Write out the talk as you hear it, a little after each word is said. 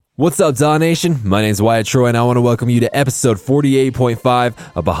What's up, DAW Nation? My name's Wyatt Troy, and I want to welcome you to episode 48.5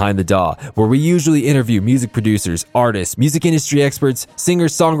 of Behind the DAW, where we usually interview music producers, artists, music industry experts,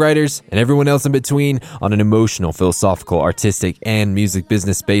 singers, songwriters, and everyone else in between on an emotional, philosophical, artistic, and music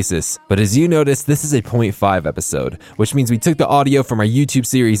business basis. But as you noticed, this is a 0.5 episode, which means we took the audio from our YouTube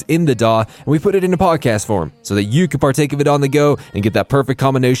series In The DAW, and we put it into podcast form so that you could partake of it on the go and get that perfect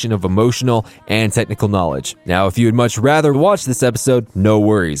combination of emotional and technical knowledge. Now, if you would much rather watch this episode, no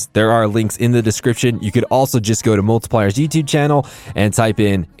worries. There are links in the description. You could also just go to Multiplier's YouTube channel and type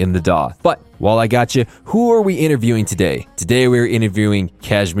in the DAW. But while I got you, who are we interviewing today? Today we're interviewing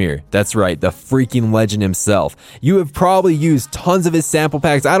KSHMR. That's right, the freaking legend himself. You have probably used tons of his sample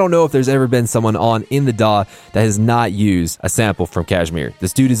packs. I don't know if there's ever been someone on In The DAW that has not used a sample from KSHMR.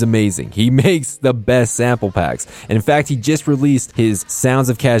 This dude is amazing. He makes the best sample packs. And in fact, he just released his Sounds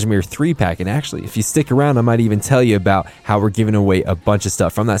of KSHMR 3-pack. And actually, if you stick around, I might even tell you about how we're giving away a bunch of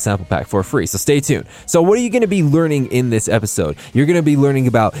stuff from that sample pack for free. So stay tuned. So what are you going to be learning in this episode? You're going to be learning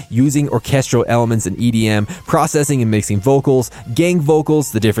about using orchestral elements in EDM, processing and mixing vocals, gang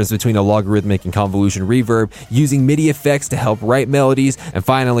vocals, the difference between a logarithmic and convolution reverb, using MIDI effects to help write melodies, and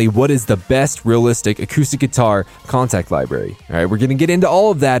finally, what is the best realistic acoustic guitar contact library. All right, we're going to get into all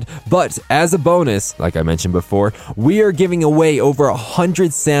of that, but as a bonus, like I mentioned before, we are giving away over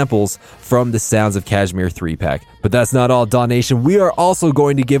 100 samples from the Sounds of KSHMR 3-pack. But that's not all, DAW Nation. We are also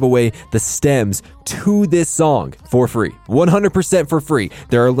going to give away the stems to this song for free. 100% for free.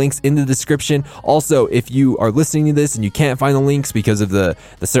 There are links in the description. Also, if you are listening to this and you can't find the links because of the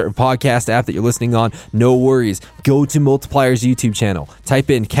certain podcast app that you're listening on, no worries. Go to Multiplier's YouTube channel.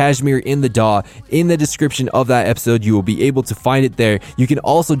 Type in KSHMR In The DAW. In the description of that episode, you will be able to find it there. You can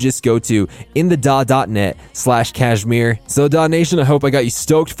also just go to inthedaw.net/KSHMR. So, DAW Nation, I hope I got you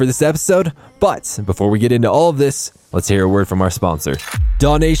stoked for this episode. But before we get into all of this, let's hear a word from our sponsor.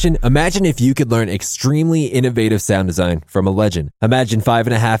 DAW Nation, imagine if you could learn extremely innovative sound design from a legend. Imagine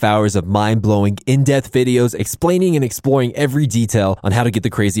 5.5 hours of mind-blowing, in-depth videos explaining and exploring every detail on how to get the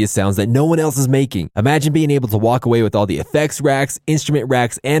craziest sounds that no one else is making. Imagine being able to walk away with all the effects racks, instrument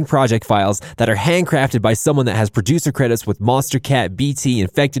racks, and project files that are handcrafted by someone that has producer credits with Monster Cat, BT,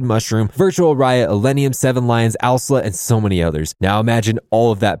 Infected Mushroom, Virtual Riot, Illenium, Seven Lions, Alsla, and so many others. Now imagine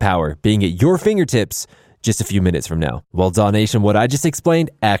all of that power being at your fingertips just a few minutes from now. Well, DAW Nation, what I just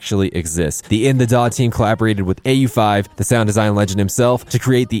explained actually exists. The In The DAW team collaborated with AU5, the sound design legend himself, to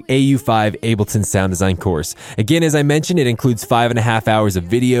create the AU5 Ableton Sound Design course. Again, as I mentioned, it includes 5.5 hours of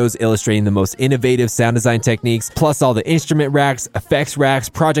videos illustrating the most innovative sound design techniques, plus all the instrument racks, effects racks,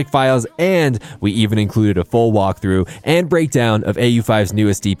 project files, and we even included a full walkthrough and breakdown of AU5's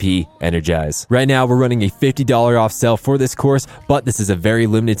newest EP, Energize. Right now, we're running a $50 off sale for this course, but this is a very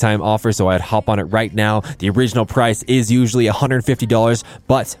limited time offer, so I'd hop on it right now. The original price is usually $150,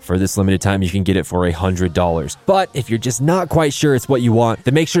 but for this limited time, you can get it for $100. But if you're just not quite sure it's what you want,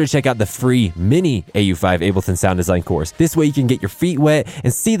 then make sure to check out the free mini AU5 Ableton Sound Design course. This way you can get your feet wet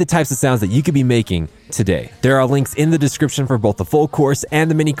and see the types of sounds that you could be making today. There are links in the description for both the full course and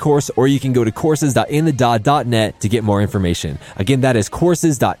the mini course, or you can go to courses.inthedaw.net to get more information. Again, that is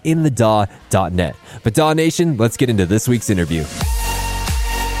courses.inthedaw.net. But DAW Nation, let's get into this week's interview.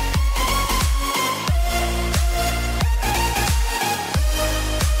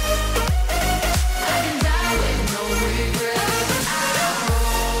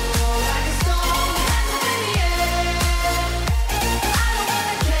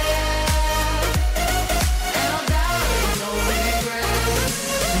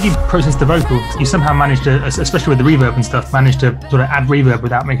 You process the vocal, you somehow manage to, especially with the reverb and stuff, manage to sort of add reverb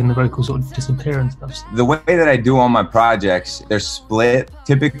without making the vocal sort of disappear and stuff. The way that I do all my projects, they're split.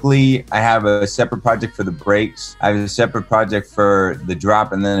 Typically, I have a separate project for the breaks, I have a separate project for the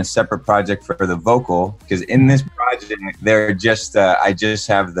drop, and then a separate project for the vocal, because in this project, they're just, I just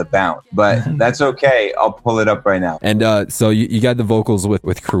have the bounce. But that's okay, I'll pull it up right now. And so you got the vocals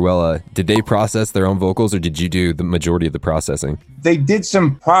with Cruella. Did they process their own vocals, or did you do the majority of the processing? They did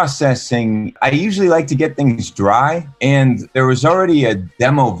some processing. I usually like to get things dry, and there was already a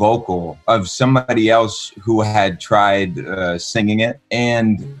demo vocal of somebody else who had tried singing it,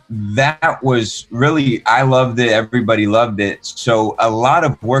 and that was really, I loved it, everybody loved it, so a lot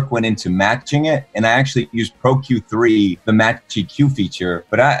of work went into matching it, and I actually used Pro Q3, the Match EQ feature,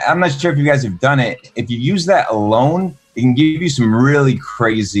 but I'm not sure if you guys have done it. If you use that alone, it can give you some really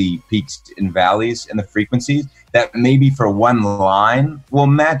crazy peaks and valleys in the frequencies that maybe for one line will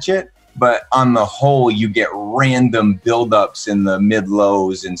match it, but on the whole, you get random buildups in the mid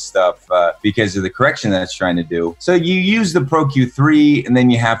lows and stuff because of the correction that it's trying to do. So you use the Pro Q3, and then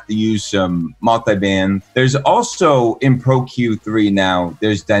you have to use some multiband. There's also in Pro Q3 now,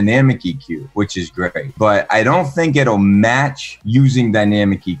 there's dynamic EQ, which is great, but I don't think it'll match using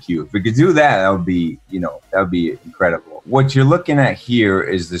dynamic EQ. If we could do that, that would be incredible. What you're looking at here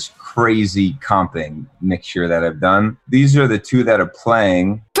is this crazy comping mixture that I've done. These are the two that are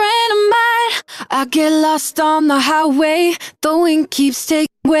playing. Friend of mine, I get lost on the highway. The wind keeps taking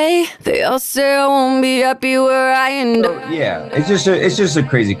away. They all say I won't be happy where I end up. Yeah, it's just a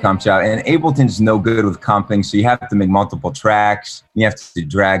crazy comp shot. And Ableton's no good with comping, so you have to make multiple tracks. You have to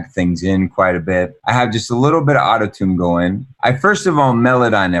drag things in quite a bit. I have just a little bit of auto-tune going. I first of all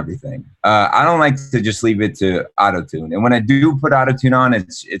melodine everything. I don't like to just leave it to auto-tune. And when I do put auto-tune on,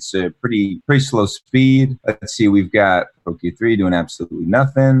 it's a pretty slow speed. Let's see, we've got Pro Q3 doing absolutely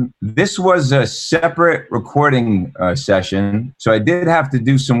nothing. This was a separate recording session, so I did have to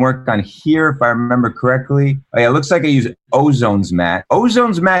do some work on here, if I remember correctly. Oh, yeah, it looks like I used Ozone's match.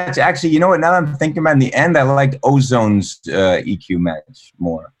 Ozone's match, actually, you know what? Now that I'm thinking about it, in the end, I liked Ozone's EQ match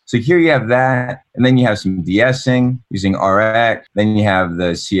more. So here you have that, and then you have some de-essing using RX. Then you have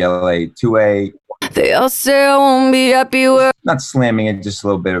the CLA 2A. They all say I won't be happy where. Not slamming it, just a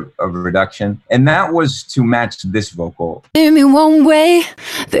little bit of a reduction. And that was to match this vocal. In me one way.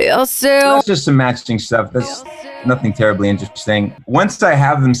 They all say. So that's just some matching stuff. That's nothing terribly interesting. Once I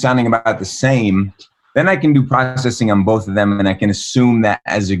have them sounding about the same, then I can do processing on both of them, and I can assume that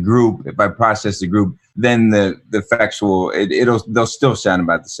as a group, if I process the group, then the effects they'll still sound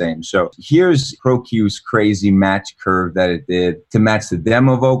about the same. So here's Pro Q's crazy match curve that it did to match the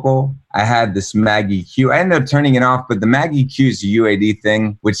demo vocal. I had this Mag EQ. I ended up turning it off, but the Mag EQ is a UAD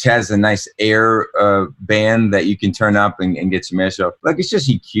thing, which has a nice air band that you can turn up and get some air. So like it's just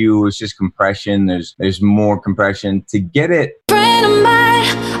EQ, it's just compression. There's more compression to get it.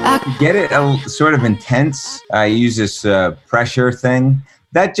 Get it sort of intense. I use this pressure thing.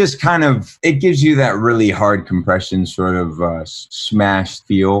 That just kind of, it gives you that really hard compression sort of smashed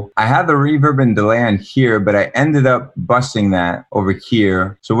feel. I have the reverb and delay on here, but I ended up busting that over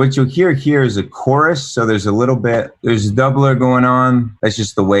here. So what you'll hear here is a chorus. So there's a doubler going on. That's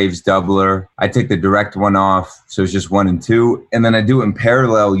just the waves doubler. I take the direct one off. So it's just 1 and 2. And then I do it in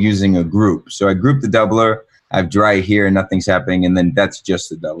parallel using a group. So I group the doubler. I have dry here and nothing's happening. And then that's just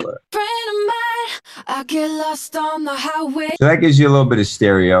the doubler. I get lost on the highway. So that gives you a little bit of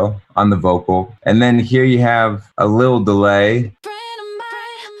stereo on the vocal. And then here you have a little delay.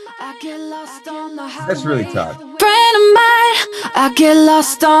 That's really tough. I get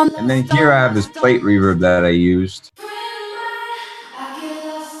lost on. And then here I have this plate reverb that I used.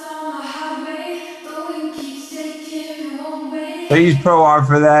 So I use Pro R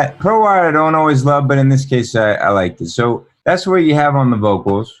for that. Pro R I don't always love, but in this case I liked it. So that's what you have on the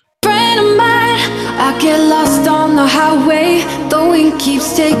vocals. I get lost on the highway. The wind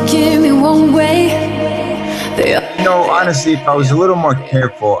keeps taking me one way. Honestly, if I was a little more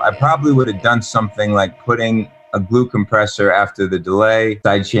careful, I probably would have done something like putting a glue compressor after the delay,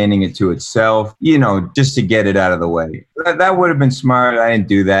 side chaining it to itself, just to get it out of the way. That would have been smart. I didn't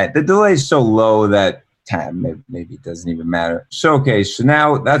do that. The delay is so low that maybe it doesn't even matter. So, okay, so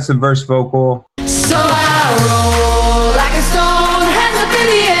now that's the verse vocal. So I roll like a stone, hands up in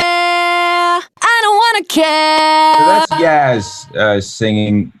the air. Care. So that's Yaz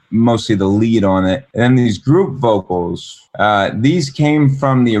singing mostly the lead on it. And then these group vocals, these came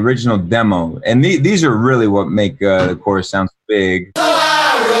from the original demo. And these are really what make the chorus sound big. So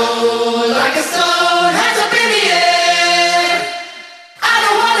I roll like a stone, hands up in the air. I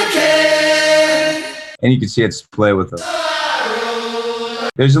don't wanna care. And you can see it's play with it.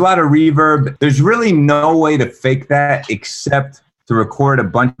 There's a lot of reverb. There's really no way to fake that except to record a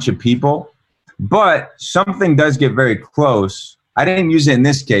bunch of people. But something does get very close. I didn't use it in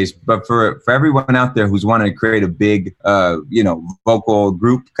this case, but for everyone out there who's wanting to create a big, vocal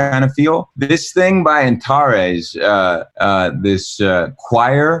group kind of feel, this thing by Antares, this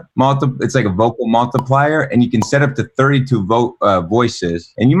choir, it's like a vocal multiplier, and you can set up to 32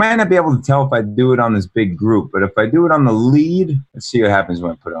 voices. And you might not be able to tell if I do it on this big group, but if I do it on the lead, let's see what happens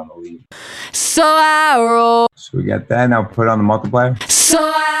when I put it on the lead. So I roll. So we got that. Now put it on the multiplier. So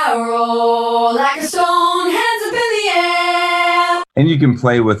I roll like a stone, hands up in the air. And you can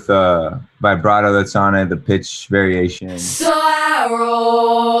play with vibrato that's on it, the pitch variation. So I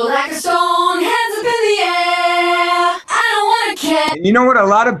roll like a stone, hands up in the air. I don't want to care. And you know what? A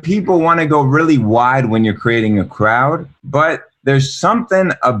lot of people want to go really wide when you're creating a crowd, but there's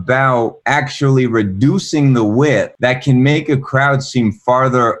something about actually reducing the width that can make a crowd seem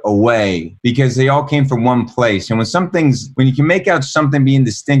farther away because they all came from one place. And when you can make out something being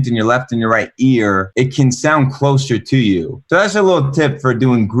distinct in your left and your right ear, it can sound closer to you. So that's a little tip for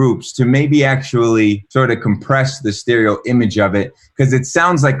doing groups, to maybe actually sort of compress the stereo image of it, because it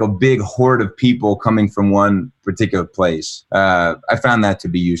sounds like a big horde of people coming from one particular place. I found that to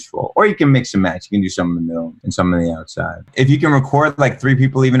be useful. Or you can mix and match. You can do some in the middle and some on the outside. If you can record like 3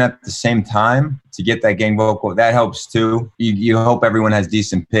 people even at the same time to get that gang vocal, that helps too. You hope everyone has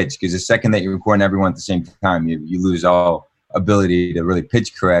decent pitch, because the second that you're recording everyone at the same time, you lose all ability to really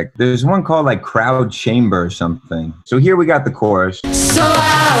pitch correct. There's one called like crowd chamber or something. So here we got the chorus. So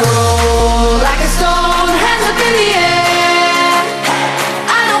I roll like a stone, hands up in the air.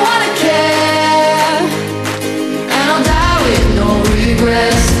 I don't wanna care, and I'll die with no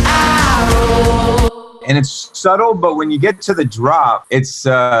regrets. I roll. And it's subtle, but when you get to the drop, it's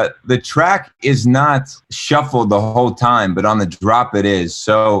the track is not shuffled the whole time, but on the drop it is.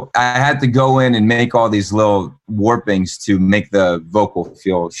 So I had to go in and make all these little warpings to make the vocal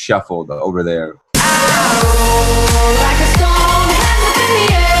feel shuffled over there.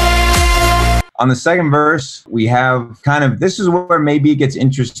 On the second verse, we have this is where maybe it gets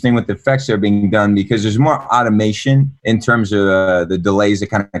interesting with the effects that are being done, because there's more automation in terms of the delays that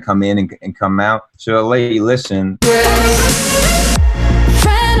kind of come in and come out. So I'll let you listen. Friend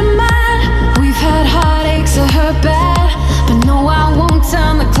of mine, we've had heartaches or hurt bad, but no, I won't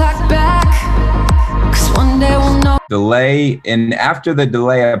turn the clock back, 'cause one day we'll know. Delay, and after the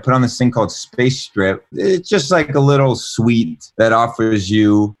delay I put on this thing called Space Strip. It's just like a little suite that offers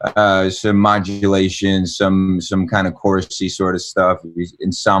you some modulation, some kind of chorusy sort of stuff.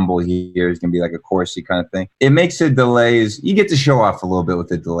 Ensemble here is gonna be like a chorusy kind of thing. It makes the delays, you get to show off a little bit with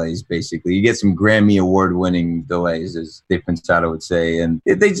the delays. Basically you get some Grammy award winning delays, as Dave Pensado would say, and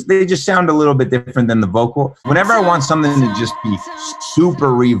they just sound a little bit different than the vocal. Whenever I want something to just be super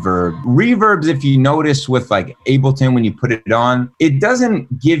reverbs, if you notice with like Ableton, when you put it on, it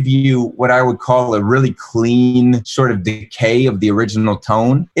doesn't give you what I would call a really clean sort of decay of the original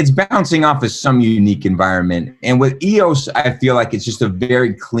tone. It's bouncing off of some unique environment. And with EOS, I feel like it's just a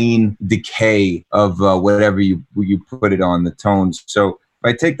very clean decay of whatever you put it on, the tones. So if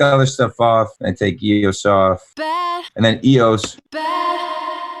I take the other stuff off, I take EOS off, and then EOS,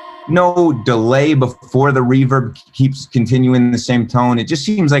 no delay before the reverb keeps continuing the same tone. It just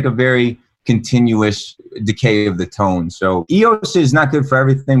seems like a very continuous decay of the tone. So EOS is not good for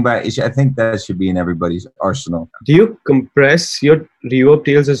everything, but I think that should be in everybody's arsenal. Do you compress your reverb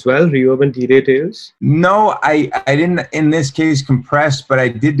tails as well, reverb and delay tails? No, I didn't in this case compress, but I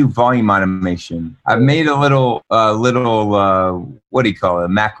did do volume automation. I've made a little what do you call it, a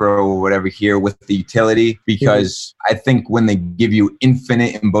macro or whatever here with the utility, because I think when they give you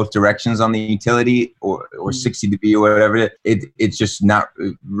infinite in both directions on the utility, or 60 dB or whatever, it's just not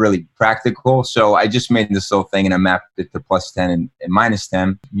really practical. So I just made this little thing and I mapped it to +10 and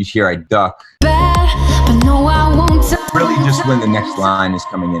 -10. You hear I duck. Really just when the next line is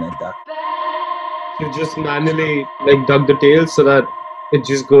coming in, I duck. You just manually like duck the tail so that it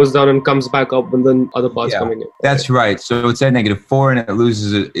just goes down and comes back up when the other parts coming in. That's right. So it's at -4 and it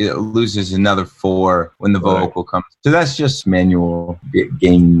loses another 4 when the vocal comes. So that's just manual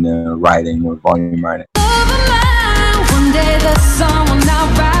gain writing or volume writing. One day the sun will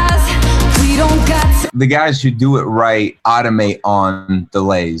not rise. We don't got to. The guys who do it right automate on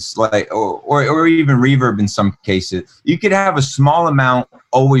delays, like or even reverb in some cases. You could have a small amount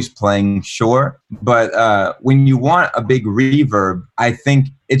always playing, sure, but when you want a big reverb, I think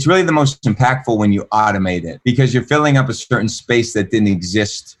it's really the most impactful when you automate it, because you're filling up a certain space that didn't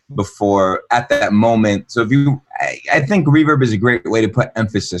exist before at that moment. So I think reverb is a great way to put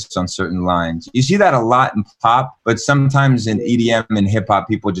emphasis on certain lines. You see that a lot in pop, but sometimes in EDM and hip hop,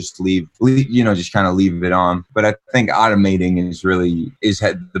 people just just kind of leave it on. But I think automating is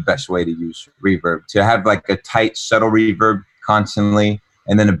the best way to use reverb, to have like a tight, subtle reverb constantly,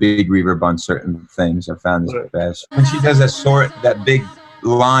 and then a big reverb on certain things. I found is best. When she does that big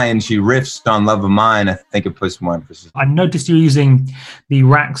line, she riffs on Love of Mine, I think it puts more emphasis. I noticed you're using the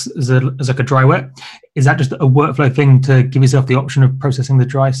racks as like a dry wet. Is that just a workflow thing to give yourself the option of processing the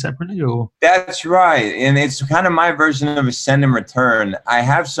dry separately, or? That's right. And it's kind of my version of a send and return. I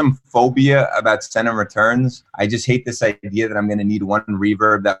have some phobia about send and returns. I just hate this idea that I'm going to need one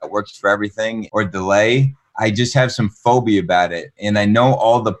reverb that works for everything, or delay. I just have some phobia about it. And I know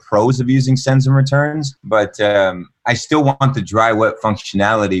all the pros of using sends and returns, but I still want the dry wet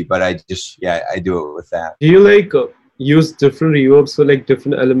functionality, but I do it with that. Do you use different reverbs for like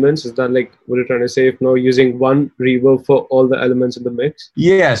different elements? Is that like what you're trying to say? If no, using one reverb for all the elements in the mix?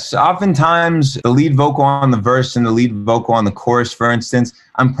 Yes, oftentimes the lead vocal on the verse and the lead vocal on the chorus, for instance,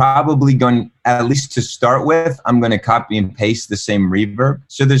 I'm probably going, at least to start with, I'm going to copy and paste the same reverb.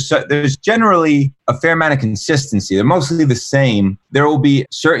 So there's generally a fair amount of consistency. They're mostly the same. There will be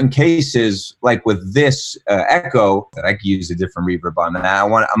certain cases, like with this echo, that I could use a different reverb on that.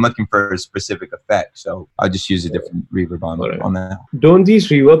 I'm looking for a specific effect, so I'll just use a different reverb on that. Don't these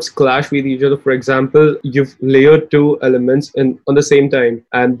reverbs clash with each other? For example, you've layered two elements on the same time,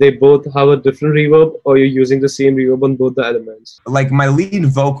 and they both have a different reverb, or you're using the same reverb on both the elements? Like my lead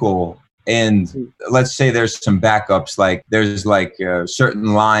vocal, and let's say there's some backups, like there's like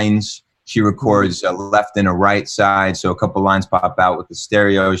certain lines she records a left and a right side, so a couple lines pop out with the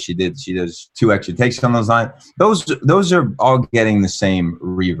stereo. She does 2 extra takes on those lines. Those are all getting the same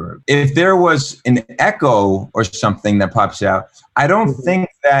reverb. If there was an echo or something that pops out, I don't think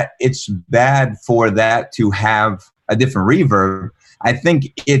that it's bad for that to have a different reverb. I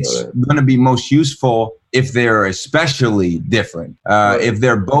think it's going to be most useful if they're especially different. If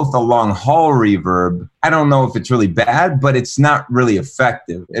they're both a long haul reverb, I don't know if it's really bad, but it's not really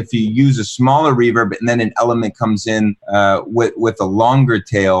effective. If you use a smaller reverb and then an element comes in with a longer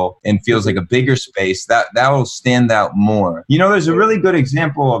tail and feels like a bigger space, that will stand out more. You know, there's a really good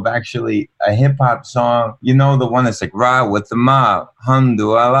example of actually a hip hop song, you know, the one that's like, Ride with the Mob,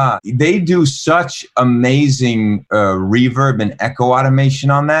 Hamdulillah. They do such amazing reverb and echo automation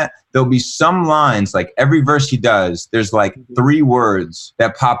on that. There'll be some lines, like every verse he does, there's like 3 words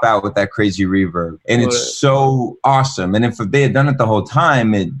that pop out with that crazy reverb. And it's so awesome. And if they had done it the whole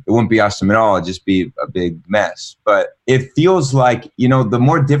time, it wouldn't be awesome at all. It'd just be a big mess. But it feels like, you know, the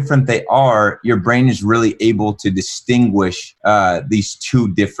more different they are, your brain is really able to distinguish these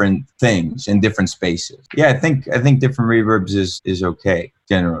 2 different things in different spaces. Yeah, I think different reverbs is okay.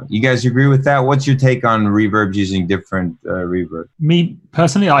 General. You guys agree with that? What's your take on reverbs using different reverb? Me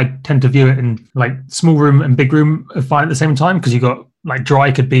personally, I tend to view it in like small room and big room are fine at the same time, because you got like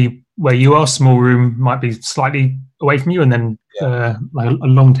dry could be where you are, small room might be slightly away from you, and then like a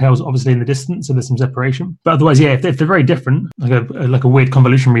long tail's obviously in the distance, so there's some separation. But otherwise, yeah, if they're very different, like a weird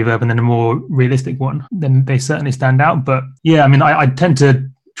convolution reverb and then a more realistic one, then they certainly stand out. But yeah, I mean, I tend to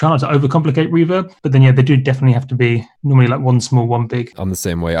try not to overcomplicate reverb, but then yeah, they do definitely have to be normally like one small, one big. I'm the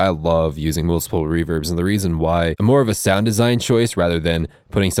same way. I love using multiple reverbs, and the reason why I'm more of a sound design choice rather than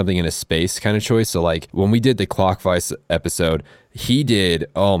putting something in a space kind of choice. So like when we did the Clockvice episode, he did,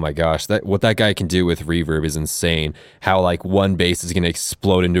 oh my gosh, what that guy can do with reverb is insane. How like one bass is going to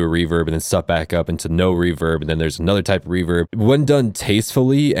explode into a reverb and then suck back up into no reverb, and then there's another type of reverb. When done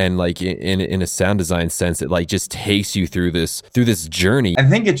tastefully and like in a sound design sense, it like just takes you through this journey. I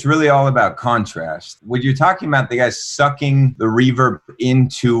think it's really all about contrast. When you're talking about the guy sucking the reverb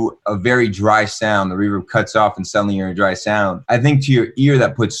into a very dry sound, the reverb cuts off and suddenly you're in a dry sound. I think to your ear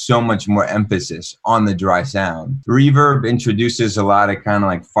that puts so much more emphasis on the dry sound. Reverb introduces a lot of kind of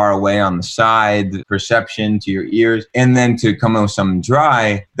like far away on the side perception to your ears, and then to come in with something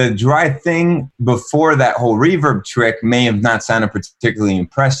dry. The dry thing before that whole reverb trick may have not sounded particularly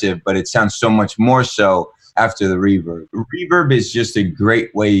impressive, but it sounds so much more so after the reverb. Reverb is just a great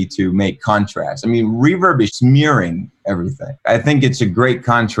way to make contrast. I mean, reverb is smearing everything. I think it's a great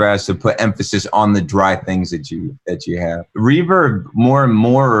contrast to put emphasis on the dry things that you have. Reverb more and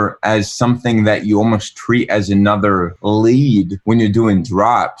more as something that you almost treat as another lead when you're doing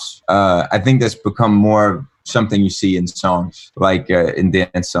drops. I think that's become more something you see in songs, like in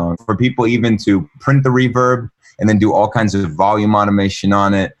dance songs. For people even to print the reverb and then do all kinds of volume automation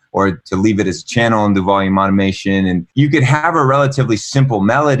on it, or to leave it as a channel and do volume automation. And you could have a relatively simple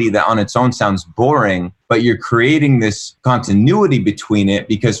melody that on its own sounds boring, but you're creating this continuity between it,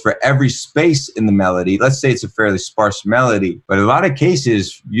 because for every space in the melody, let's say it's a fairly sparse melody, but in a lot of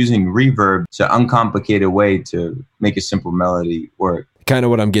cases using reverb is an uncomplicated way to make a simple melody work. Kind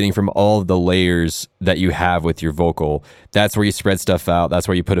of what I'm getting from all of the layers that you have with your vocal. That's where you spread stuff out. That's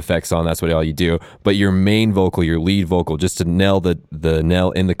where you put effects on. That's what all you do. But your main vocal, your lead vocal, just to nail the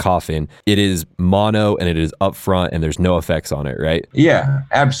nail in the coffin, it is mono and it is up front and there's no effects on it, right? Yeah,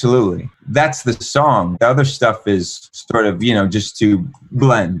 absolutely. That's the song. The other stuff is sort of, just to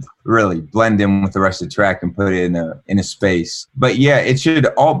blend. really blend in with the rest of the track and put it in a space. But yeah, it should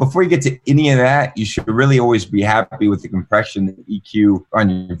all, before you get to any of that, you should really always be happy with the compression, the EQ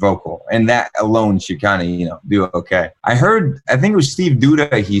on your vocal. And that alone should kind of, you know, do okay. I think it was Steve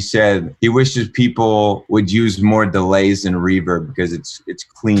Duda, he said he wishes people would use more delays and reverb because it's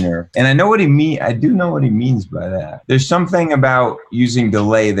cleaner. And I do know what he means by that. There's something about using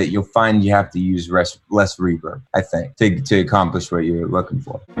delay that you'll find you have to use less reverb, I think, to accomplish what you're looking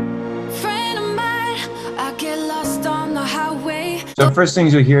for. So first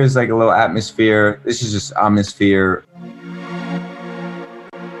things you'll hear is like a little atmosphere. This is just atmosphere.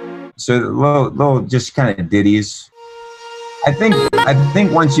 So little just kind of ditties. I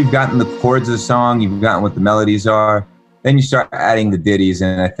think once you've gotten the chords of the song, you've gotten what the melodies are, then you start adding the ditties,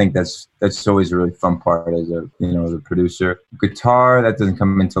 and I think that's always a really fun part as a, you know, as a producer. Guitar, that doesn't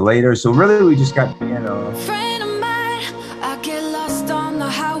come until later. So really we just got piano. Friend of mine, I get lost on the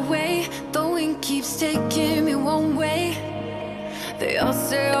highway. The wind keeps taking me one way. They all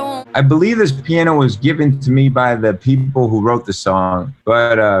say I won't. I believe this piano was given to me by the people who wrote the song,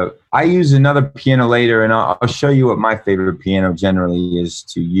 but I use another piano later, and I'll show you what my favorite piano generally is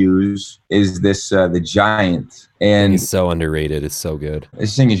to use, is this, the Giant. And it's so underrated. It's so good.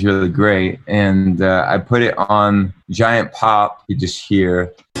 This thing is really great. And I put it on Giant Pop. You just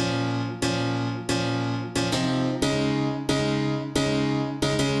hear.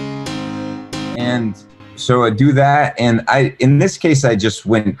 And so I do that, and in this case, I just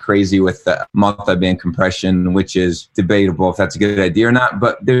went crazy with the multi-band compression, which is debatable if that's a good idea or not,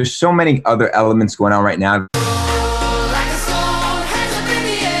 but there's so many other elements going on right now.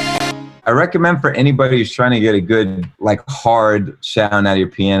 I recommend for anybody who's trying to get a good, like, hard sound out of your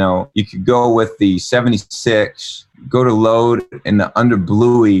piano, you could go with the 76, go to load, and the under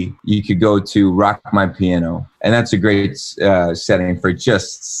Bluey, you could go to Rock My Piano. And that's a great setting for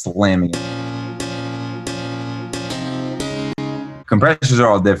just slamming it. Compressors are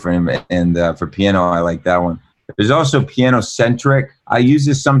all different, and for piano, I like that one. There's also Piano Centric. I use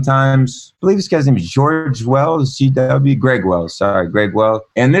this sometimes. I believe this guy's name is George Wells, Greg Wells.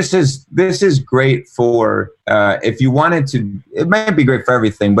 And this is great for if you wanted to, it might be great for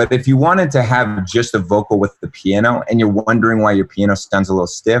everything, but if you wanted to have just a vocal with the piano and you're wondering why your piano sounds a little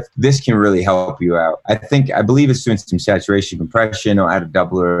stiff, this can really help you out. I believe it's doing some saturation compression. It'll add a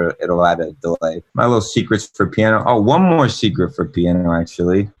doubler, it'll add a delay. My little secrets for piano. Oh, one more secret for piano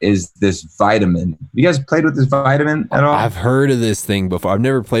actually is this Vitamin. You guys played with this Vitamin at all? I've heard of this thing before. I've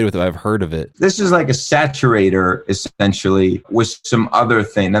never played with it. I've heard of it. This is like a saturator essentially with some other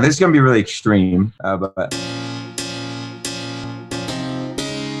thing. Now this is going to be really extreme, but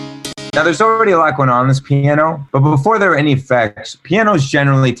now there's already a lot going on this piano, but before there are any effects, pianos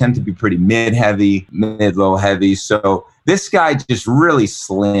generally tend to be pretty mid-heavy, mid-low heavy. So this guy just really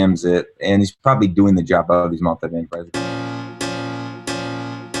slams it, and he's probably doing the job of these multi-band presets.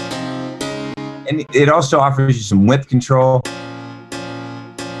 And it also offers you some width control.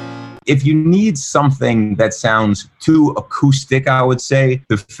 If you need something that sounds too acoustic, I would say,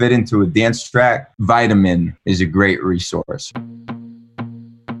 to fit into a dance track, Vitamin is a great resource.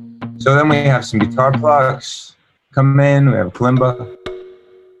 So then we have some guitar plugs come in. We have a kalimba.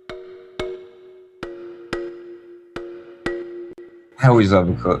 I always love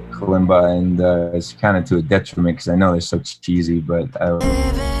a kalimba, and it's kind of to a detriment because I know they're so cheesy, but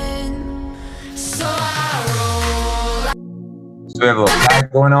So we have a little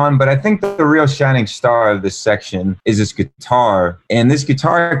pack going on, but I think the real shining star of this section is this guitar. And this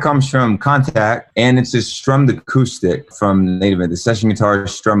guitar comes from Contact, and it's a strummed acoustic from Native. The session guitar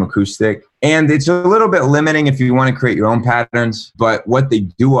is strum acoustic. And it's a little bit limiting if you want to create your own patterns, but what they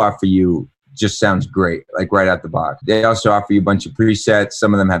do offer you just sounds great, like right out the box. They also offer you a bunch of presets.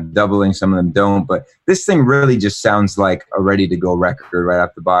 Some of them have doubling, some of them don't, but this thing really just sounds like a ready-to-go record right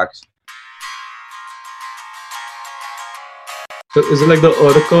out the box. So is it like the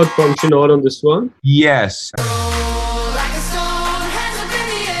other chord function all on this one? Yes.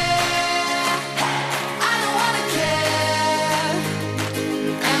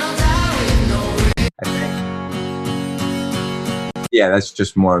 Yeah, that's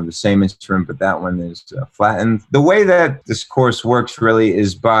just more of the same instrument, but that one is flattened. The way that this course works really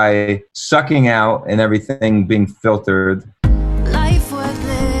is by sucking out and everything being filtered. Life worth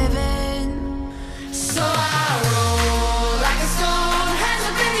living. So I roll like a stone, hands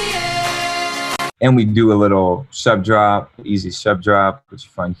up in the air. And we do a little sub drop, easy sub drop, which you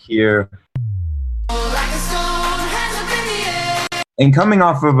find here. And coming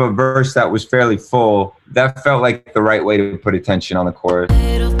off of a verse that was fairly full, that felt like the right way to put attention on the chorus.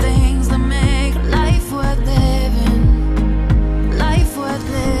 Little things that make life worth living. Life worth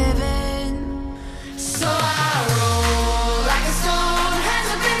living.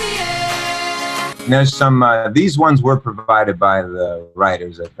 there's some, these ones were provided by the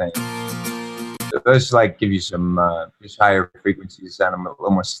writers, I think. So those like give you some just higher frequencies, sound a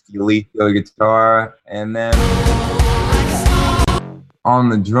little more steely, the guitar. And then on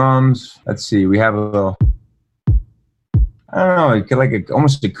the drums, let's see, we have a little, I don't know, like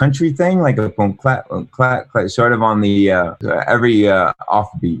almost a country thing, like a boom, clap, clap, clap, sort of on the every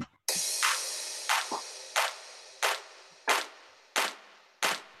offbeat.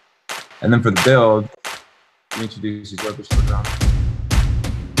 And then for the build, we introduce these orchestral drums.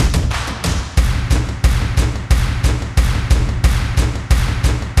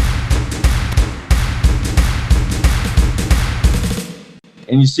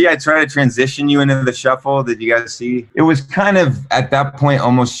 And you see, I try to transition you into the shuffle. Did you guys see? It was kind of, at that point,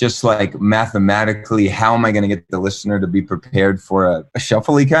 almost just like mathematically, how am I going to get the listener to be prepared for a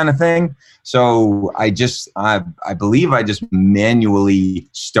shuffly kind of thing? So I believe I just manually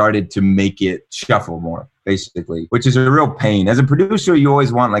started to make it shuffle more, basically, which is a real pain. As a producer, you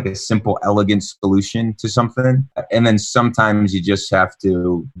always want like a simple, elegant solution to something. And then sometimes you just have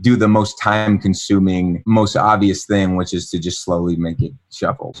to do the most time-consuming, most obvious thing, which is to just slowly make it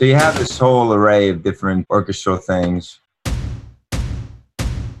shuffle. So you have this whole array of different orchestral things.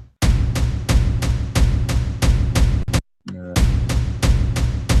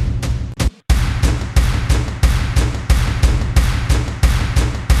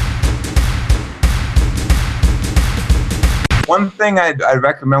 One thing I'd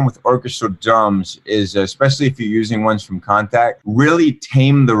recommend with orchestral drums is, especially if you're using ones from Contact, really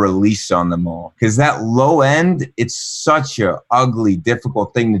tame the release on them all. Because that low end, it's such a ugly,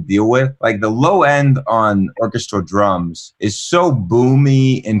 difficult thing to deal with. Like the low end on orchestral drums is so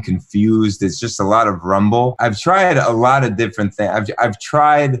boomy and confused. It's just a lot of rumble. I've tried a lot of different things. I've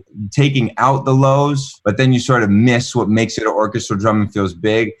tried taking out the lows, but then you sort of miss what makes it an orchestral drum and feels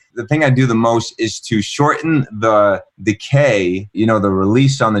big. The thing I do the most is to shorten the decay, you know, the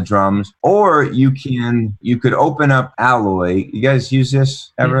release on the drums, or you could open up Alloy. You guys use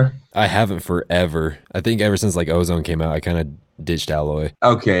this ever? I haven't forever. I think ever since like Ozone came out, I kind of ditched Alloy.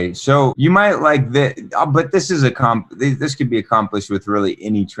 Okay, so you might like that, but this is this could be accomplished with really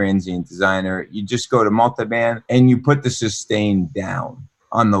any transient designer. You just go to multiband and you put the sustain down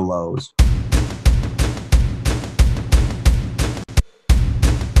on the lows.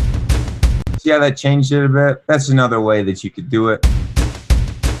 See how that changed it a bit? That's another way that you could do it.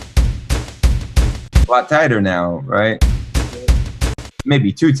 A lot tighter now, right?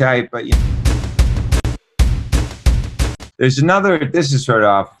 Maybe too tight, but yeah. There's another, this is sort of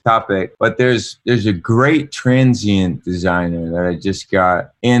off topic, but there's a great transient designer that I just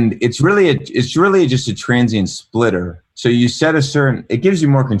got. And it's really just a transient splitter. So you set a certain, it gives you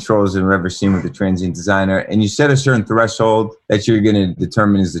more controls than I've ever seen with a transient designer. And you set a certain threshold that you're going to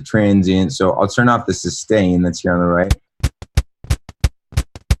determine as the transient. So I'll turn off the sustain that's here on the right.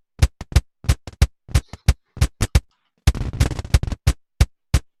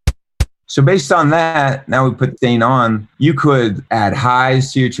 So based on that, now we put sustain on, you could add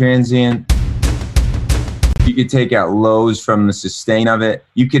highs to your transient. You could take out lows from the sustain of it.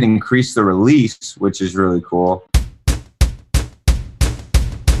 You could increase the release, which is really cool.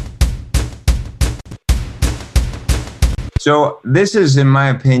 So this is, in my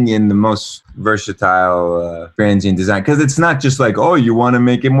opinion, the most versatile transient design, because it's not just like, oh, you want to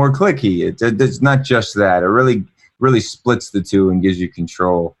make it more clicky. It's not just that. It really splits the two and gives you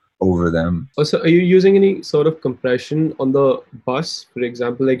control over them. Also, are you using any sort of compression on the bus? For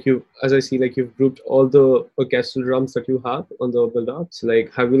example, like as I see, like you've grouped all the orchestral drums that you have on the build-ups.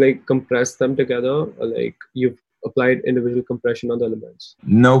 Like, have you like compressed them together, or like you've applied individual compression on the elements?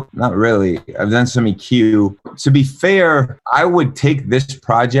 Nope, not really. I've done some EQ. To be fair, I would take this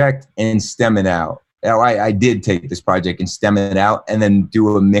project and stem it out. I did take this project and stem it out and then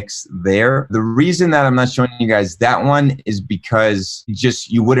do a mix there. The reason that I'm not showing you guys that one is because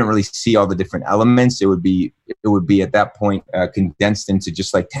you wouldn't really see all the different elements. It would be at that point condensed into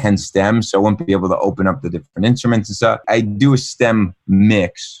just like 10 stems. So I wouldn't be able to open up the different instruments and stuff. I do a stem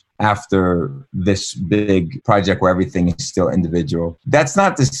mix after this big project where everything is still individual. That's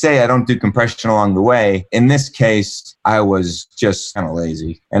not to say I don't do compression along the way. In this case, I was just kind of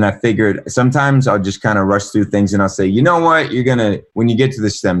lazy. And I figured sometimes I'll just kind of rush through things and I'll say, you know what, when you get to the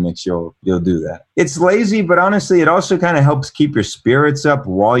stem mix, you'll do that. It's lazy, but honestly, it also kind of helps keep your spirits up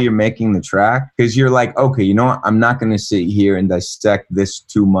while you're making the track. Because you're like, okay, you know what, I'm not going to sit here and dissect this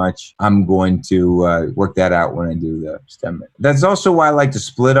too much. I'm going to work that out when I do the stem mix. That's also why I like to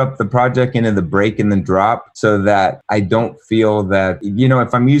split up up the project into the break and the drop so that I don't feel that,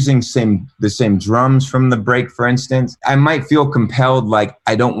 if I'm using the same drums from the break, for instance, I might feel compelled, like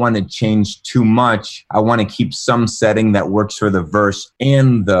I don't want to change too much. I want to keep some setting that works for the verse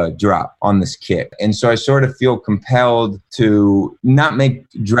and the drop on this kick. And so I sort of feel compelled to not make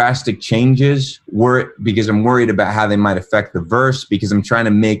drastic changes because I'm worried about how they might affect the verse, because I'm trying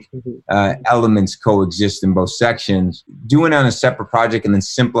to make elements coexist in both sections. Doing it on a separate project and then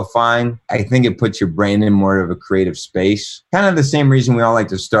simplifying, I think it puts your brain in more of a creative space. Kind of the same reason we all like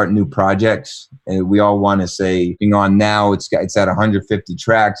to start new projects. And we all want to say, now it's at 150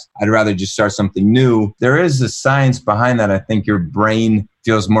 tracks. I'd rather just start something new. There is a science behind that. I think your brain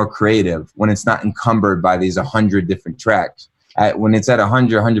feels more creative when it's not encumbered by these 100 different tracks. When it's at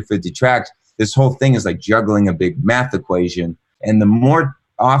 100, 150 tracks, this whole thing is like juggling a big math equation. And the more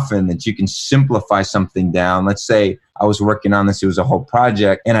often that you can simplify something down, let's say I was working on this, it was a whole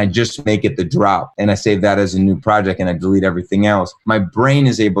project, and I just make it the drop, and I save that as a new project, and I delete everything else. My brain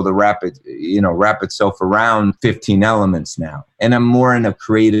is able to wrap itself around 15 elements now, and I'm more in a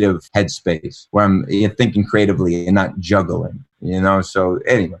creative headspace where I'm thinking creatively and not juggling. So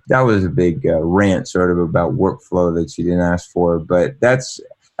anyway, that was a big rant sort of about workflow that you didn't ask for, but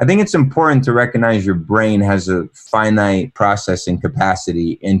I think it's important to recognize your brain has a finite processing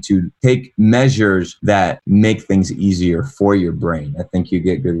capacity and to take measures that make things easier for your brain. I think you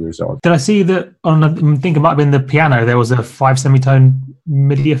get good results. Did I see that I think it might have been the piano, there was a 5 semitone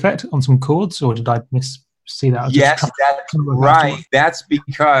MIDI effect on some chords, or did I see that? Yes, that's right. That's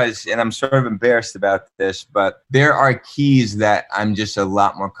because, and I'm sort of embarrassed about this, but there are keys that I'm just a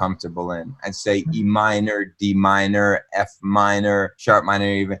lot more comfortable in. I'd say E minor, D minor, F minor, sharp minor,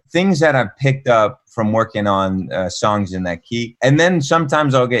 even things that I've picked up from working on songs in that key. And then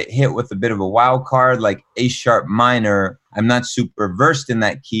sometimes I'll get hit with a bit of a wild card, like A sharp minor. I'm not super versed in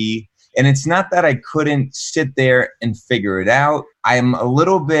that key. And it's not that I couldn't sit there and figure it out. I'm a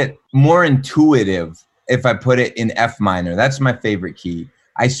little bit more intuitive if I put it in F minor. That's my favorite key.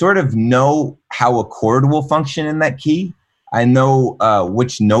 I sort of know how a chord will function in that key. I know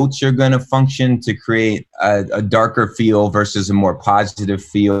which notes are going to function to create a darker feel versus a more positive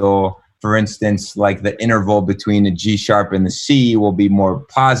feel. For instance, like the interval between the G sharp and the C will be more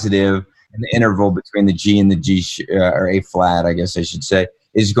positive, and the interval between the G and the G or A flat, I guess I should say,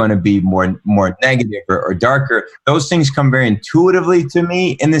 is going to be more negative or darker. Those things come very intuitively to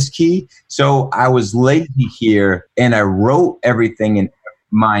me in this key. So I was lazy here and I wrote everything in F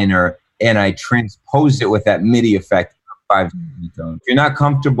minor and I transposed it with that MIDI effect. If you're not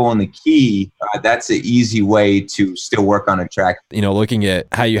comfortable in the key, that's an easy way to still work on a track. Looking at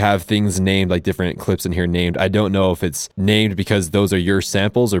how you have things named, like different clips in here named, I don't know if it's named because those are your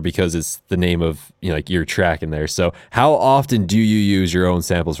samples or because it's the name of like your track in there. So how often do you use your own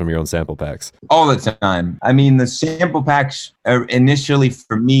samples from your own sample packs? All the time. I mean, the sample packs initially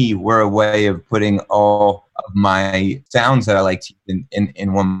for me were a way of putting all of my sounds that I like to use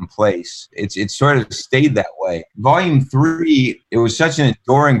in one place. It sort of stayed that way. Volume 3, it was such an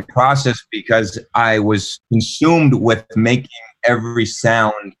enduring process because I was consumed with making every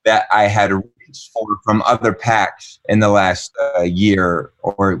sound that I had reached for from other packs in the last year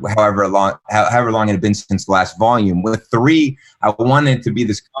or however long it had been since the last volume. With 3, I wanted it to be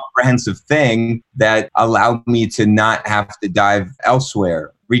this comprehensive thing that allowed me to not have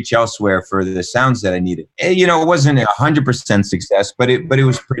to reach elsewhere for the sounds that I needed. It wasn't 100% success, but it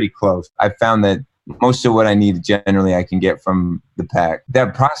was pretty close. I found that most of what I needed generally I can get from the pack.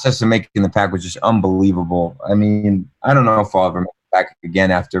 That process of making the pack was just unbelievable. I mean, I don't know if I'll ever make it back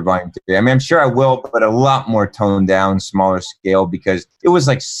again after volume 3. I mean, I'm sure I will, but a lot more toned down, smaller scale, because it was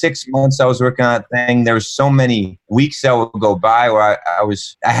like 6 months I was working on that thing. There was so many weeks that would go by where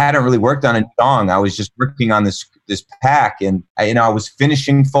I hadn't really worked on a song. I was just working on this pack, and I was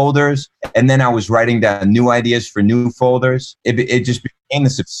finishing folders, and then I was writing down new ideas for new folders. It just became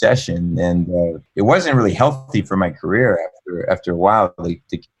this obsession, and it wasn't really healthy for my career after a while to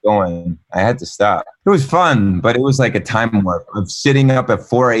keep going. I had to stop. It was fun, but it was like a time warp of sitting up at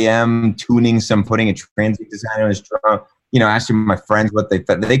 4 a.m. putting a transient design on his drum, asking my friends what they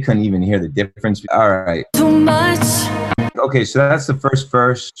thought. They couldn't even hear the difference. All right. Too much. Okay, so that's the first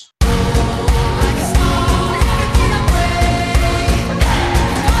verse.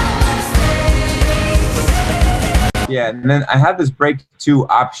 Yeah, and then I have this break 2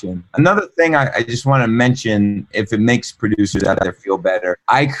 option. Another thing I just want to mention, if it makes producers out there feel better,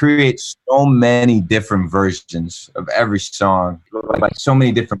 I create so many different versions of every song, like so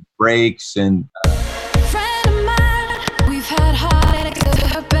many different breaks and. Friend of mine, we've had heartaches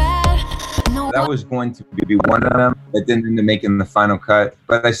that are bad. No That was going to be one of them that didn't end up making the final cut,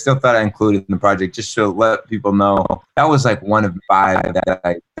 but I still thought I included in the project just to let people know that was like one of 5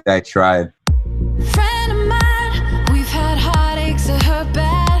 that I tried. Friend of mine, we've had heartaches that hurt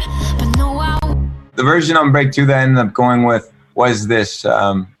bad, but no, the version on break 2 that I ended up going with was this,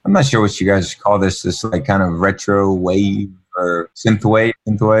 I'm not sure what you guys call this like kind of retro wave or synthwave,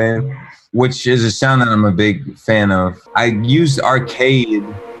 which is a sound that I'm a big fan of. I used arcade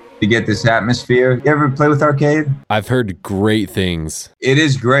to get this atmosphere. You ever play with arcade? I've heard great things. It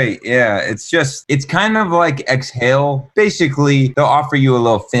is great. Yeah. It's kind of like Exhale. Basically, they'll offer you a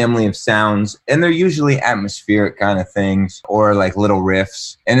little family of sounds, and they're usually atmospheric kind of things or like little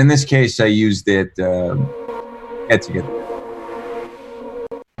riffs. And in this case, I used it, get together.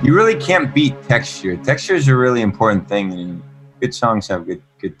 You really can't beat texture. Texture is a really important thing, and good songs have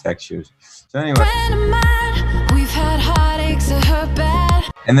good textures. So anyway. we've had heartaches that hurt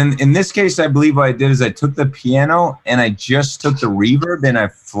bad. And then in this case, I believe what I did is I took the piano and I just took the reverb and I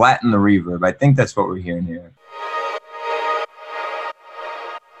flattened the reverb. I think that's what we're hearing here.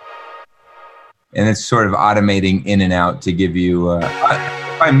 And it's sort of automating in and out to give you, if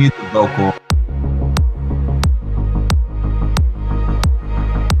I mute the vocal.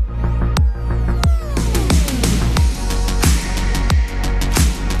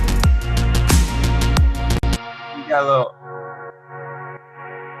 Got a little.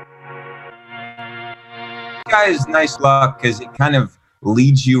 This guy is nice luck because it kind of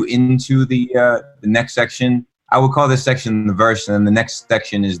leads you into the next section. I would call this section the verse, and then the next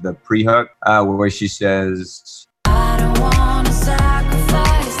section is the pre-hook, where she says, I don't wanna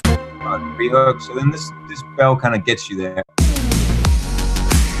sacrifice. Pre-hook. So then this bell kind of gets you there.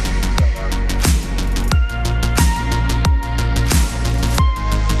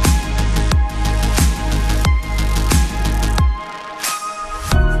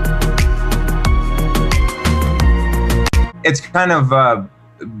 It's kind of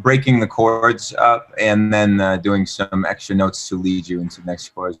breaking the chords up and then doing some extra notes to lead you into the next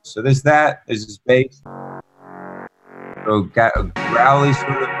chords. So there's that. There's this bass. So got a growly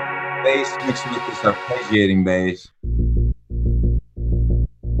sort of bass mixed with this arpeggiating bass.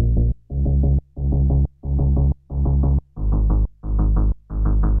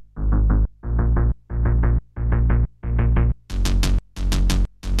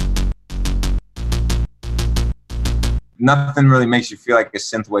 Nothing really makes you feel like a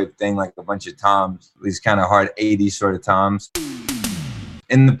synthwave thing, like a bunch of toms, these kind of hard 80s sort of toms.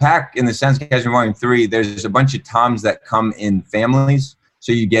 In the pack, in the Sounds KSHMR Volume 3, there's a bunch of toms that come in families.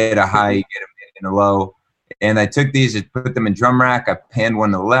 So you get a high, you get a mid, and a low. And I took these and put them in drum rack. I panned one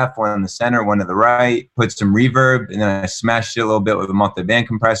to the left, one in the center, one to the right, put some reverb, and then I smashed it a little bit with a multi-band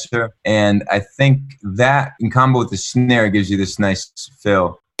compressor. And I think that, in combo with the snare, gives you this nice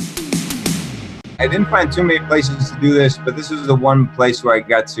fill. I didn't find too many places to do this, but this is the one place where I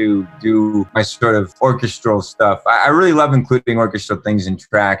got to do my sort of orchestral stuff. I really love including orchestral things in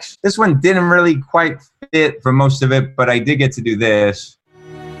tracks. This one didn't really quite fit for most of it, but I did get to do this.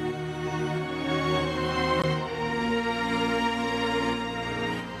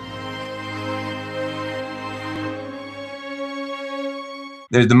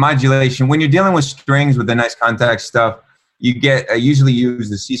 There's the modulation. When you're dealing with strings with the nice contact stuff, you get, I usually use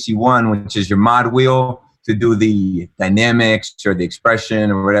the CC1, which is your mod wheel, to do the dynamics or the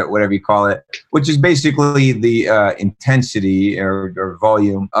expression or whatever you call it, which is basically the intensity or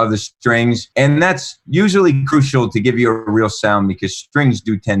volume of the strings. And that's usually crucial to give you a real sound because strings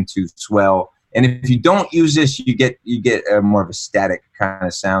do tend to swell. And if you don't use this, you get more of a static kind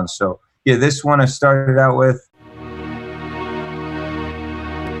of sound. So yeah, this one I started out with.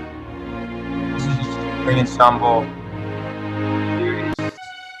 This is just a string ensemble.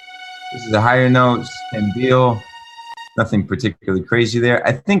 This is a higher note, same deal. Nothing particularly crazy there.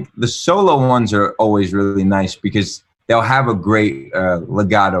 I think the solo ones are always really nice because they'll have a great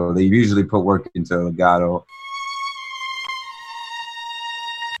legato. They usually put work into legato.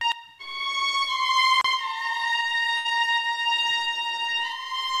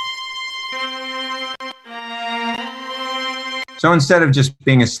 So instead of just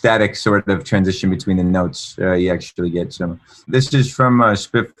being a static sort of transition between the notes, you actually get some. This is from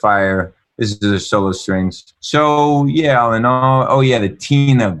Spitfire. This is the solo strings. So yeah, all in all, oh yeah, the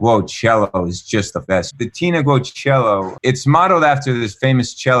Tina Guo cello is just the best. The Tina Guo cello, it's modeled after this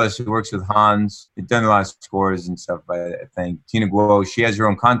famous cellist who works with Hans. He's done a lot of scores and stuff, I think. Tina Guo, she has her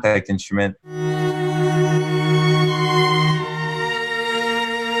own contact instrument.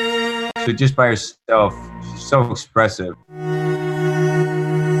 So just by herself, she's so expressive.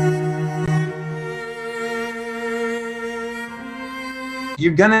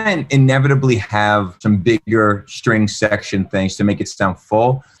 you're gonna inevitably have some bigger string section things to make it sound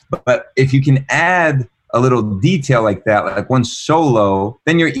full. But if you can add a little detail like that, like one solo,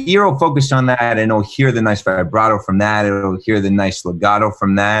 then your ear will focus on that and it'll hear the nice vibrato from that. It'll hear the nice legato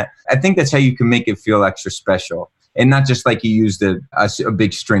from that. I think that's how you can make it feel extra special. And not just like you used a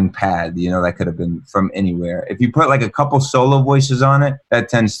big string pad, you know, that could have been from anywhere. If you put like a couple solo voices on it, that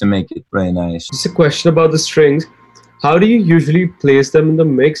tends to make it really nice. Just a question about the strings. How do you usually place them in the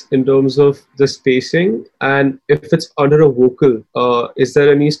mix in terms of the spacing? And if it's under a vocal, is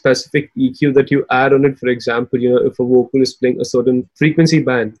there any specific EQ that you add on it? For example, you know, if a vocal is playing a certain frequency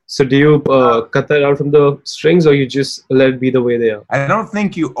band, so do you cut that out from the strings, or you just let it be the way they are? I don't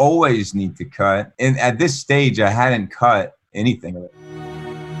think you always need to cut. And at this stage, I hadn't cut anything of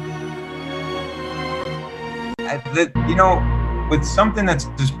it. You know, with something that's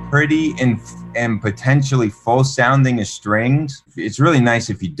just pretty and potentially full sounding as strings, it's really nice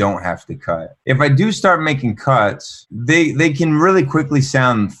if you don't have to cut. If I do start making cuts, they can really quickly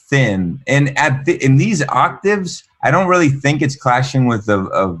sound thin. And in these octaves, I don't really think it's clashing with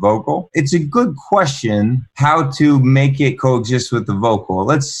a vocal. It's a good question how to make it coexist with the vocal.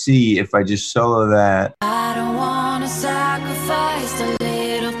 Let's see if I just solo that. I don't want to sacrifice the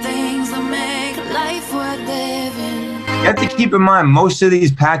little things that make life worth living. You have to keep in mind, most of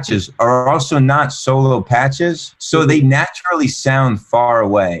these patches are also not solo patches, so they naturally sound far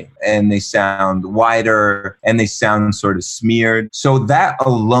away, and they sound wider, and they sound sort of smeared. So that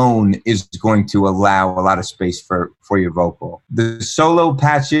alone is going to allow a lot of space for your vocal. The solo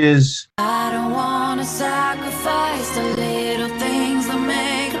patches, I don't want to sacrifice the little things that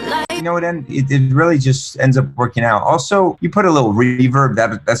make life. you know what, it really just ends up working out. Also, you put a little reverb,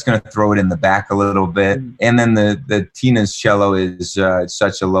 that's going to throw it in the back a little bit. And then the Tina's cello is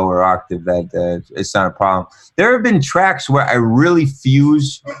such a lower octave that it's not a problem. There have been tracks where I really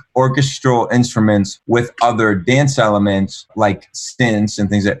fuse orchestral instruments with other dance elements like synths and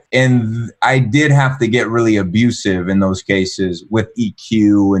things and I did have to get really abusive in those cases with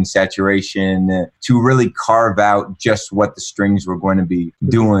EQ and saturation to really carve out just what the strings were going to be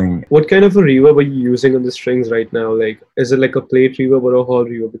doing. What kind of a reverb are you using on the strings right now? Like, is it like a plate reverb or a hall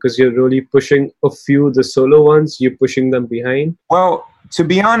reverb? Because you're really pushing a few, the solo ones, you're pushing them behind. Well, to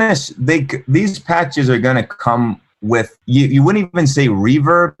be honest, these patches are going to come with, you wouldn't even say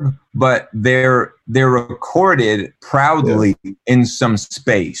reverb, but they're recorded proudly in some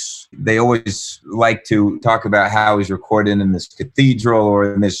space. They always like to talk about how he's recorded in this cathedral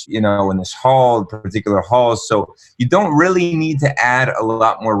or in this, in this hall, particular halls. So you don't really need to add a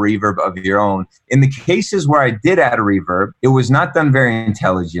lot more reverb of your own. In the cases where I did add a reverb, it was not done very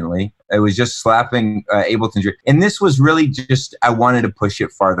intelligently. It was just slapping Ableton's. And this was really just, I wanted to push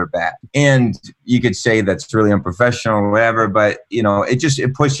it farther back. And you could say that's really unprofessional or whatever, but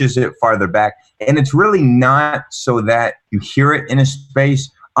it pushes it farther back. And it's really not so that you hear it in a space.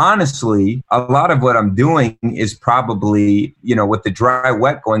 Honestly, a lot of what I'm doing is probably, with the dry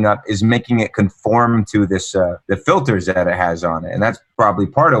wet going up, is making it conform to this, the filters that it has on it. And that's probably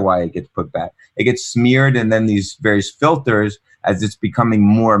part of why it gets put back. It gets smeared, and then these various filters, as it's becoming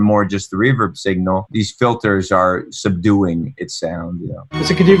more and more just the reverb signal, these filters are subduing its sound.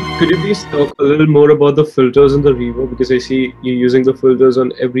 So could you please talk a little more about the filters and the reverb? Because I see you're using the filters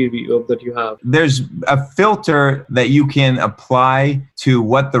on every reverb that you have. There's a filter that you can apply to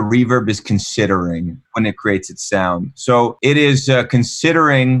what the reverb is considering when it creates its sound. So it is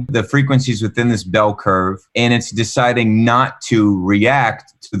considering the frequencies within this bell curve, and it's deciding not to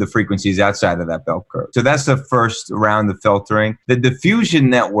react to the frequencies outside of that bell curve. So that's the first round of filtering. The diffusion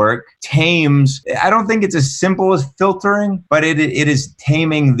network tames, I don't think it's as simple as filtering, but it is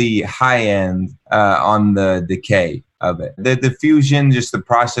taming the high end on the decay of it. The diffusion, just the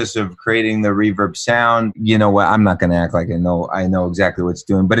process of creating the reverb sound, I'm not going to act like I know exactly what it's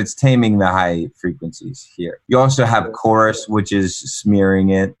doing, but it's taming the high frequencies here. You also have chorus, which is smearing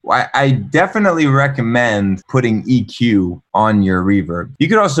it. I definitely recommend putting EQ on your reverb. You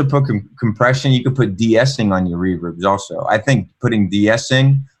could also put compression. You could put de-essing on your reverbs also. I think putting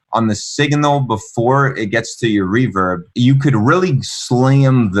de-essing on the signal before it gets to your reverb, you could really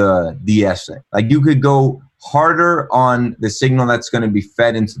slam the de-essing. Like you could go harder on the signal that's going to be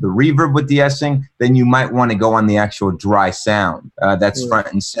fed into the reverb with de-essing than you might want to go on the actual dry sound that's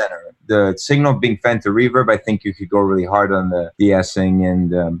front and center. The signal being fed to reverb, I think you could go really hard on the de-essing.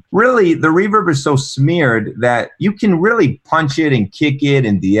 And really, the reverb is so smeared that you can really punch it and kick it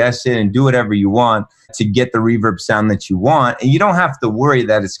and de-ess it and do whatever you want. to get the reverb sound that you want. And you don't have to worry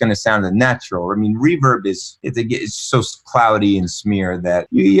that it's going to sound unnatural. I mean, reverb it's so cloudy and smear that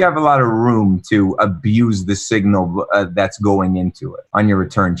you have a lot of room to abuse the signal that's going into it on your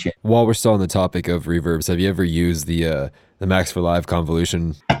return channel. While we're still on the topic of reverbs, have you ever used the Max for Live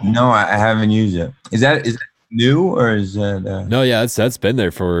convolution? No, I haven't used it. Is that new, or is that No, yeah, that's been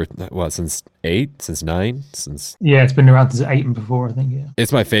there for since 8, since 9, since Yeah, it's been around since 8 and before, I think. Yeah,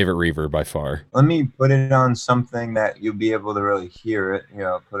 it's my favorite reverb by far. Let me put it on something that you'll be able to really hear it. Here,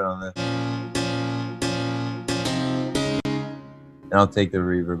 I'll put it on this, and I'll take the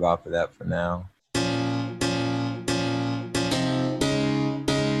reverb off of that for now.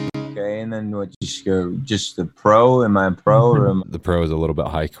 Okay, and then what? Just the Pro? Am I a Pro, or The Pro is a little bit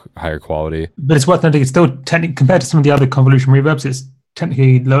higher quality, but it's worth noting it's still technically, compared to some of the other convolution reverbs, it's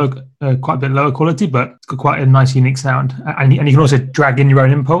technically lower, quite a bit lower quality, but it's got quite a nice unique sound. And you can also drag in your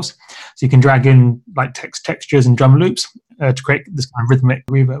own impulse, so you can drag in like textures and drum loops to create this kind of rhythmic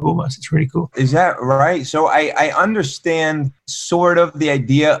reverb almost. It's really cool. Is that right? So I understand sort of the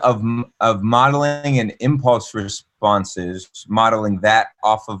idea of modeling and impulse responses, modeling that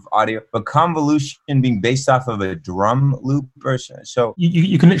off of audio, but convolution being based off of a drum loop or so.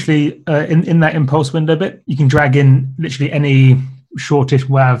 You can literally, in that impulse window bit, you can drag in literally any shortish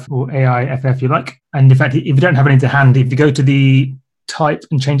WAV or AI FF you like. And in fact, if you don't have any to hand, if you go to the type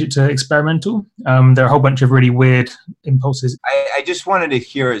and change it to experimental, there are a whole bunch of really weird impulses. I just wanted to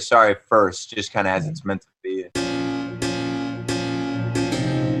hear it, first, just kind of as it's meant to be.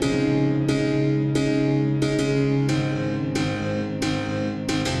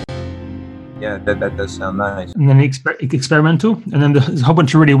 Yeah, that does sound nice. And then experimental, and then there's a whole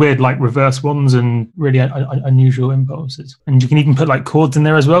bunch of really weird like reverse ones and really unusual impulses. And you can even put like chords in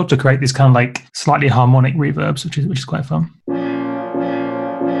there as well to create this kind of like slightly harmonic reverbs, which is quite fun.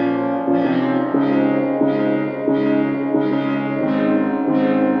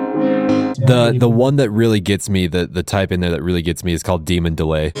 The one that really gets me, the type in there that really gets me is called Demon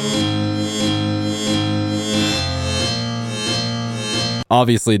Delay.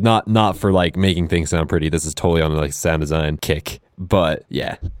 Obviously not for like making things sound pretty. This is totally on like sound design kick. But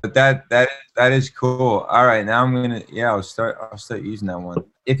yeah. But that is cool. All right, now I'll start using that one.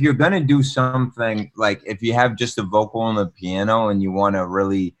 If you're gonna do something like if you have just a vocal and a piano and you want to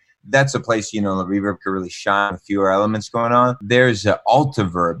really, that's a place, the reverb could really shine with fewer elements going on. There's an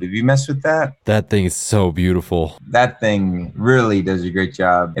Altiverb. Have you messed with that? That thing is so beautiful. That thing really does a great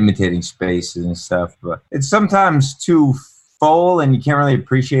job imitating spaces and stuff, but it's sometimes too full and you can't really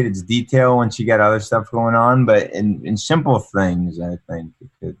appreciate its detail once you got other stuff going on. But in simple things, I think it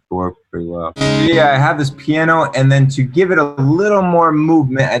could work pretty well. Yeah, I have this piano, and then to give it a little more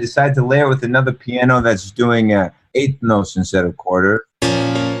movement, I decided to layer it with another piano that's doing eighth notes instead of quarter.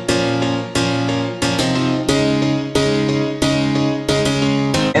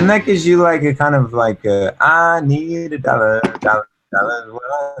 And that gives you like a kind of like I need $1. What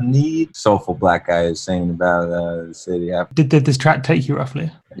I need. Soulful black guy is singing about the city. Did this track take you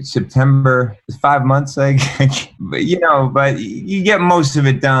roughly? September, 5 months, like, but you get most of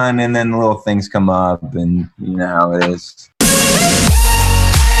it done, and then little things come up, and you know how it is.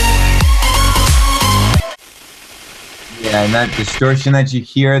 Yeah, and that distortion that you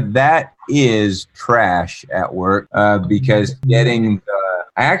hear, that is trash at work because getting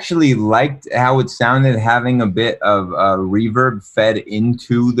I actually liked how it sounded having a bit of reverb fed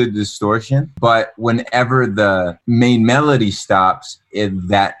into the distortion, but whenever the main melody stops,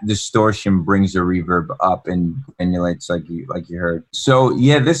 that distortion brings the reverb up and emulates like you heard. So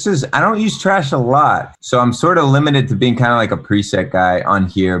yeah, I don't use trash a lot, so I'm sort of limited to being kind of like a preset guy on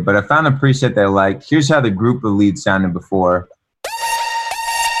here, but I found a preset that I like. Here's how the group of leads sounded before.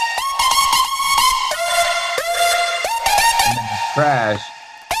 And then trash.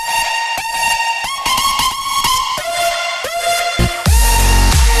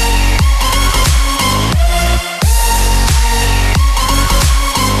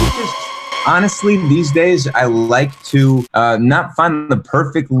 Honestly, these days, I like to not find the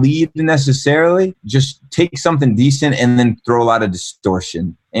perfect lead necessarily, just take something decent and then throw a lot of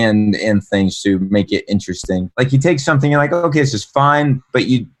distortion and things to make it interesting. Like you take something, you're like, okay, this is fine, but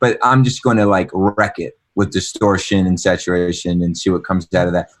I'm just going to like wreck it with distortion and saturation and see what comes out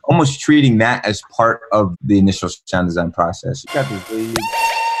of that. Almost treating that as part of the initial sound design process. You got this lead,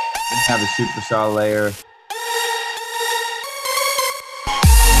 then have a supersaw layer.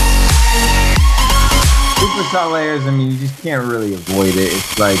 Supersaw layers, I mean, you just can't really avoid it.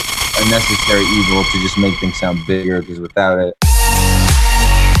 It's like a necessary evil to just make things sound bigger, because without it.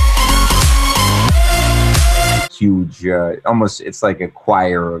 huge, almost it's like a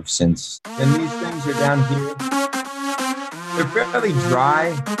choir of synths. And these things are down here. They're fairly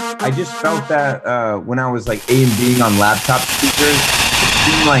dry. I just felt that when I was like A&Bing on laptop speakers, it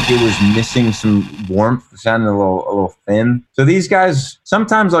seemed like it was missing some warmth. It sounded a little thin. So these guys,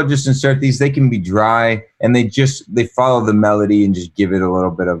 sometimes I'll just insert these. They can be dry, and they follow the melody and just give it a little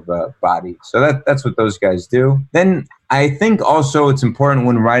bit of body. So that's what those guys do. Then I think also it's important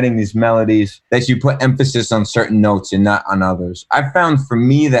when writing these melodies that you put emphasis on certain notes and not on others. I found for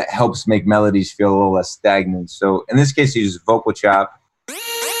me that helps make melodies feel a little less stagnant. So in this case, you use vocal chop.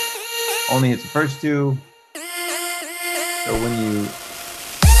 Only hits the first two. So when you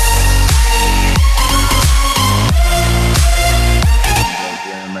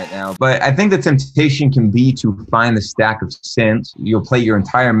right now, but I think the temptation can be to find the stack of synths you'll play your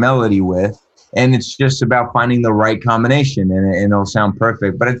entire melody with, and it's just about finding the right combination, and it'll sound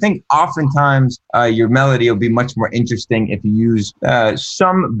perfect. But I think oftentimes your melody will be much more interesting if you use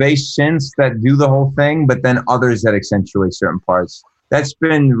some bass synths that do the whole thing, but then others that accentuate certain parts. That's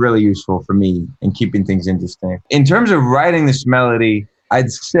been really useful for me in keeping things interesting. In terms of writing this melody, I'd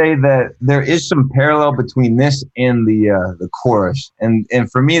say that there is some parallel between this and the chorus. And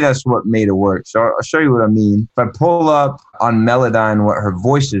for me, that's what made it work. So I'll show you what I mean. If I pull up on Melodyne what her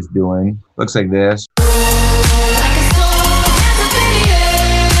voice is doing, looks like this.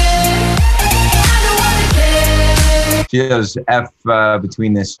 She does F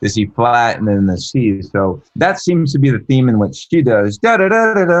between this E flat and then the C. So that seems to be the theme in what she does. Da da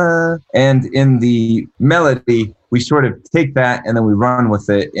da da da. And in the melody, we sort of take that and then we run with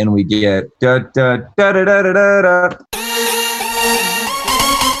it and we get da da da da da da da.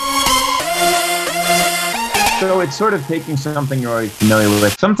 So it's sort of taking something you're already familiar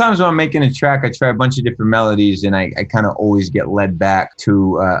with. Sometimes when I'm making a track, I try a bunch of different melodies, and I kind of always get led back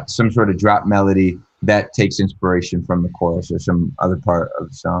to some sort of drop melody that takes inspiration from the chorus or some other part of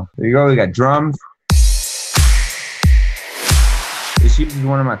the song. There you go. We got drums. This uses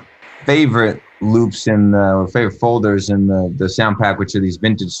one of my favorite loops in the favorite folders in the sound pack, which are these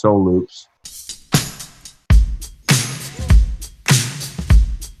vintage soul loops.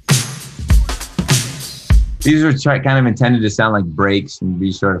 These are kind of intended to sound like breaks and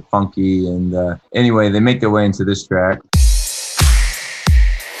be sort of funky. And anyway, they make their way into this track.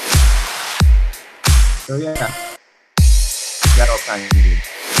 So yeah, that all kind of good.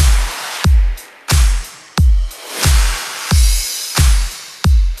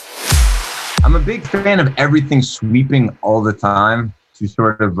 I'm a big fan of everything sweeping all the time to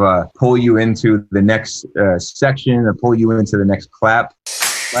sort of pull you into the next section or pull you into the next clap.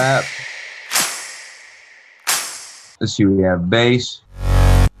 Clap. Let's see, we have bass.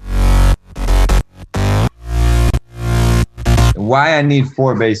 Why I need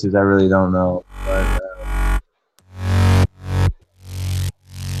 4 basses, I really don't know. But,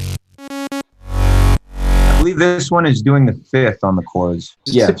 I believe this one is doing the 5th on the chords.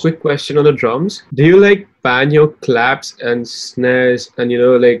 Just a quick question on the drums. Do you like pan your claps and snares and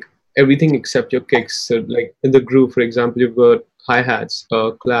like everything except your kicks? So like in the groove, for example, you've got hi-hats,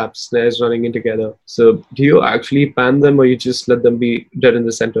 claps, snares running in together. So do you actually pan them or you just let them be dead in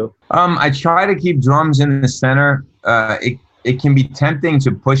the center? I try to keep drums in the center. It can be tempting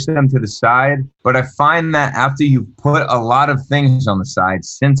to push them to the side, but I find that after you put a lot of things on the side,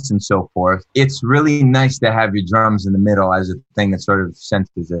 synths and so forth, it's really nice to have your drums in the middle as a thing that sort of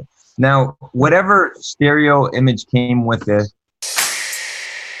centers it. Now, whatever stereo image came with it,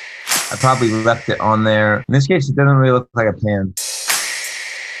 I probably left it on there. In this case, it doesn't really look like a pan.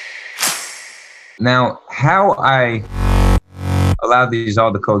 Now, how I allow these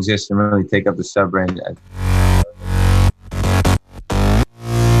all to coexist and really take up the sub-range.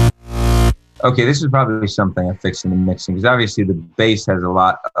 Okay, this is probably something I fixed in the mixing, because obviously the bass has a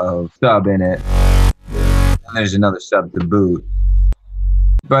lot of sub in it, and there's another sub to boot.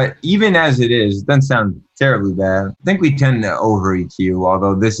 But even as it is, it doesn't sound terribly bad. I think we tend to over EQ,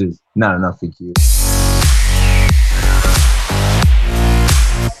 although this is not enough EQ.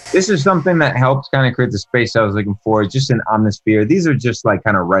 This is something that helps kind of create the space I was looking for, just an omnisphere. These are just like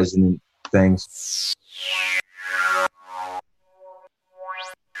kind of resonant things.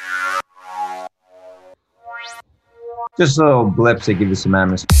 Just little blips that give you some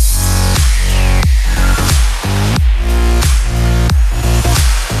atmosphere.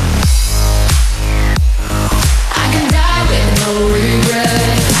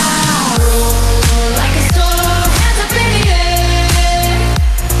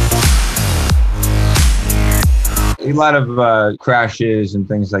 A lot of crashes and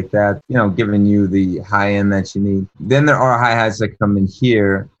things like that, giving you the high end that you need. Then there are hi-hats that come in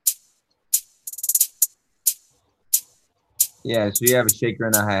here. Yeah, so you have a shaker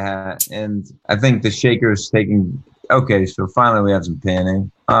and a hi-hat, and I think the shaker is taking... Okay, so finally we have some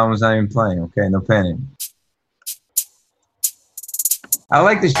panning. I was not even playing. Okay, no panning. I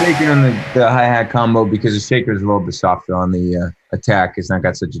like the shaker and the hi-hat combo because the shaker is a little bit softer on the attack. It's not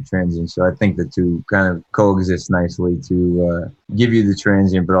got such a transient, so I think the two kind of coexist nicely to give you the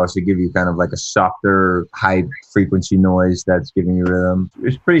transient, but also give you kind of like a softer, high-frequency noise that's giving you rhythm.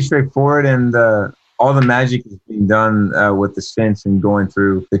 It's pretty straightforward, and all the magic is being done with the synths and going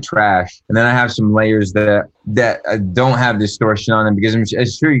through the trash. And then I have some layers that don't have distortion on them, because I'm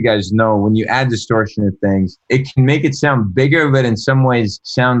sure you guys know when you add distortion to things, it can make it sound bigger, but in some ways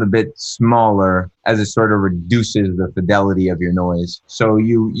sound a bit smaller, as it sort of reduces the fidelity of your noise. So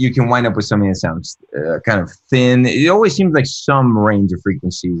you can wind up with something that sounds kind of thin. It always seems like some range of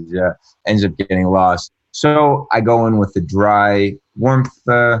frequencies ends up getting lost. So I go in with the dry warmth.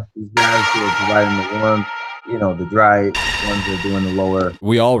 These guys who are providing the warmth, the dry ones are doing the lower.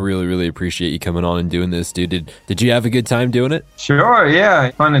 We all really, really appreciate you coming on and doing this, dude. Did you have a good time doing it? Sure,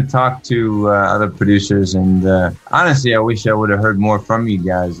 yeah. Fun to talk to other producers, and honestly, I wish I would have heard more from you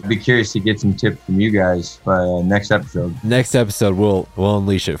guys. I'd be curious to get some tips from you guys for next episode. Next episode, we'll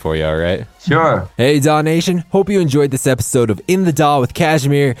unleash it for you, all right? Sure. Hey, DAW Nation. Hope you enjoyed this episode of In The DAW with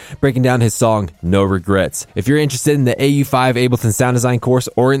KSHMR, breaking down his song, No Regrets. If you're interested in the AU5 Ableton Sound Design course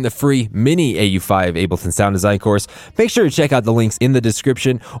or in the free mini AU5 Ableton Sound Design course, make sure to check out the links in the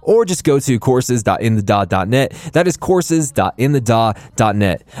description, or just go to courses.inthedaw.net. That is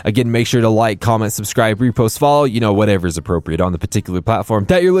courses.inthedaw.net. Again, make sure to like, comment, subscribe, repost, follow, whatever is appropriate on the particular platform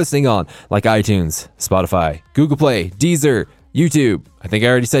that you're listening on, like iTunes, Spotify, Google Play, Deezer, YouTube. I think I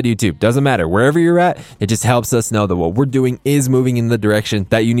already said YouTube. Doesn't matter. Wherever you're at, it just helps us know that what we're doing is moving in the direction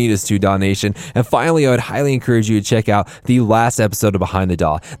that you need us to, DAW Nation. And finally, I would highly encourage you to check out the last episode of Behind the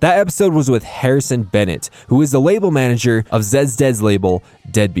DAW. That episode was with Harrison Bennett, who is the label manager of Zed's Dead's label,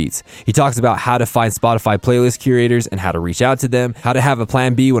 Deadbeats. He talks about how to find Spotify playlist curators and how to reach out to them, how to have a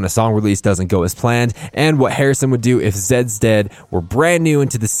plan B when a song release doesn't go as planned, and what Harrison would do if Zed's Dead were brand new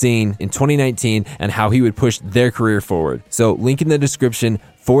into the scene in 2019 and how he would push their career forward. So link in the description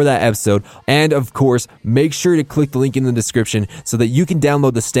for that episode. And of course, make sure to click the link in the description so that you can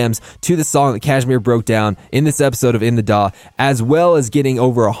download the stems to the song that KSHMR broke down in this episode of In The DAW, as well as getting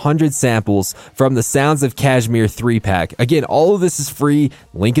over 100 samples from the Sounds of KSHMR 3-pack. Again, all of this is free.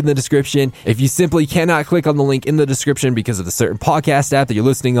 Link in the description. If you simply cannot click on the link in the description because of the certain podcast app that you're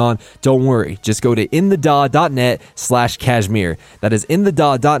listening on, don't worry. Just go to inthedaw.net/KSHMR. That is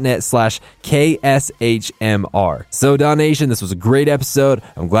inthedaw.net/KSHMR. So, DAW Nation, this was a great episode.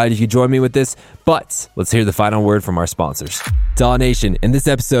 I'm glad you could join me with this, but let's hear the final word from our sponsors. DAW Nation, in this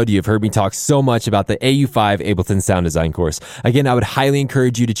episode, you have heard me talk so much about the AU5 Ableton Sound Design course. Again, I would highly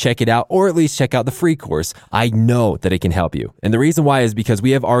encourage you to check it out, or at least check out the free course. I know that it can help you. And the reason why is because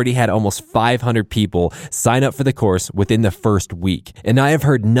we have already had almost 500 people sign up for the course within the first week. And I have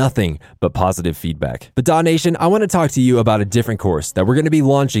heard nothing but positive feedback. But DAW Nation, I want to talk to you about a different course that we're going to be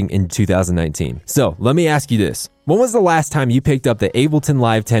launching in 2019. So let me ask you this. When was the last time you picked up the Ableton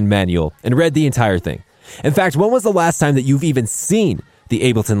Live 10 manual and read the entire thing? In fact, when was the last time that you've even seen the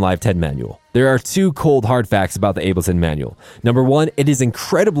Ableton Live 10 manual? There are two cold hard facts about the Ableton manual. Number one, it is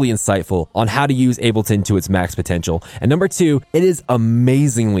incredibly insightful on how to use Ableton to its max potential. And number two, it is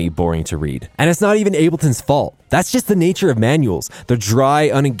amazingly boring to read. And it's not even Ableton's fault. That's just the nature of manuals. They're dry,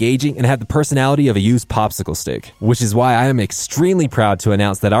 unengaging, and have the personality of a used popsicle stick. Which is why I am extremely proud to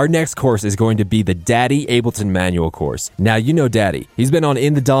announce that our next course is going to be the Daddy Ableton Manual course. Now, you know Daddy. He's been on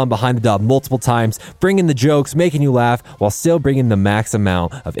In The DAW and Behind the DAW multiple times, bringing the jokes, making you laugh, while still bringing the max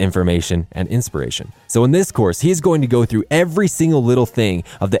amount of information and inspiration. So in this course, he is going to go through every single little thing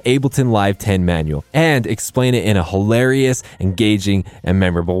of the Ableton Live 10 manual and explain it in a hilarious, engaging, and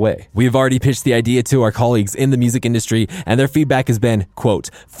memorable way. We have already pitched the idea to our colleagues in the music industry, and their feedback has been,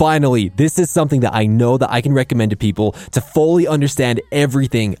 quote, "Finally, this is something that I know that I can recommend to people to fully understand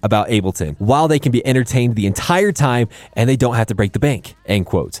everything about Ableton, while they can be entertained the entire time and they don't have to break the bank," end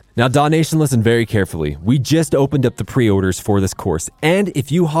quote. Now, DAW Nation, listen very carefully. We just opened up the pre-orders for this course, and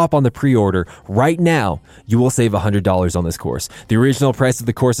if you hop on the pre-order right now, you will save $100 on this course. The original price of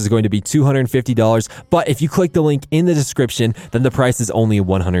the course is going to be $250, but if you click the link in the description, then the price is only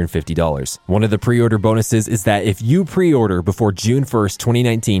 $150. One of the pre-order bonuses is that if you pre-order before June 1st,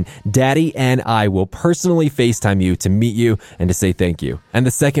 2019, Daddy and I will personally FaceTime you to meet you and to say thank you. And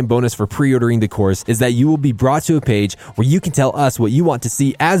the second bonus for pre-ordering the course is that you will be brought to a page where you can tell us what you want to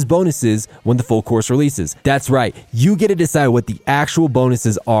see as bonuses when the full course releases. That's right, you get to decide what the actual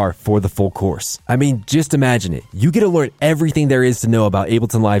bonuses are for the full course. I mean, just imagine it. You get to learn everything there is to know about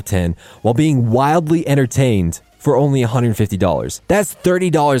Ableton Live 10 while being wildly entertained for only $150. That's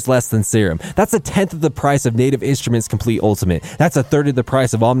 $30 less than Serum. That's a tenth of the price of Native Instruments Complete Ultimate. That's a third of the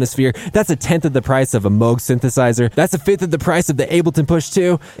price of Omnisphere. That's a tenth of the price of a Moog synthesizer. That's a fifth of the price of the Ableton Push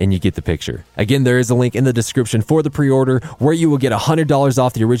 2, and you get the picture. Again, there is a link in the description for the pre-order where you will get $100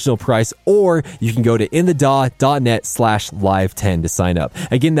 off the original price, or you can go to inthedaw.net/live10 to sign up.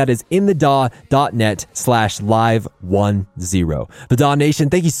 Again, that is inthedaw.net/live10. The DAW Nation,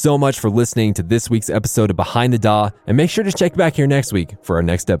 thank you so much for listening to this week's episode of Behind the DAW, and make sure to check back here next week for our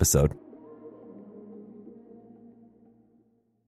next episode.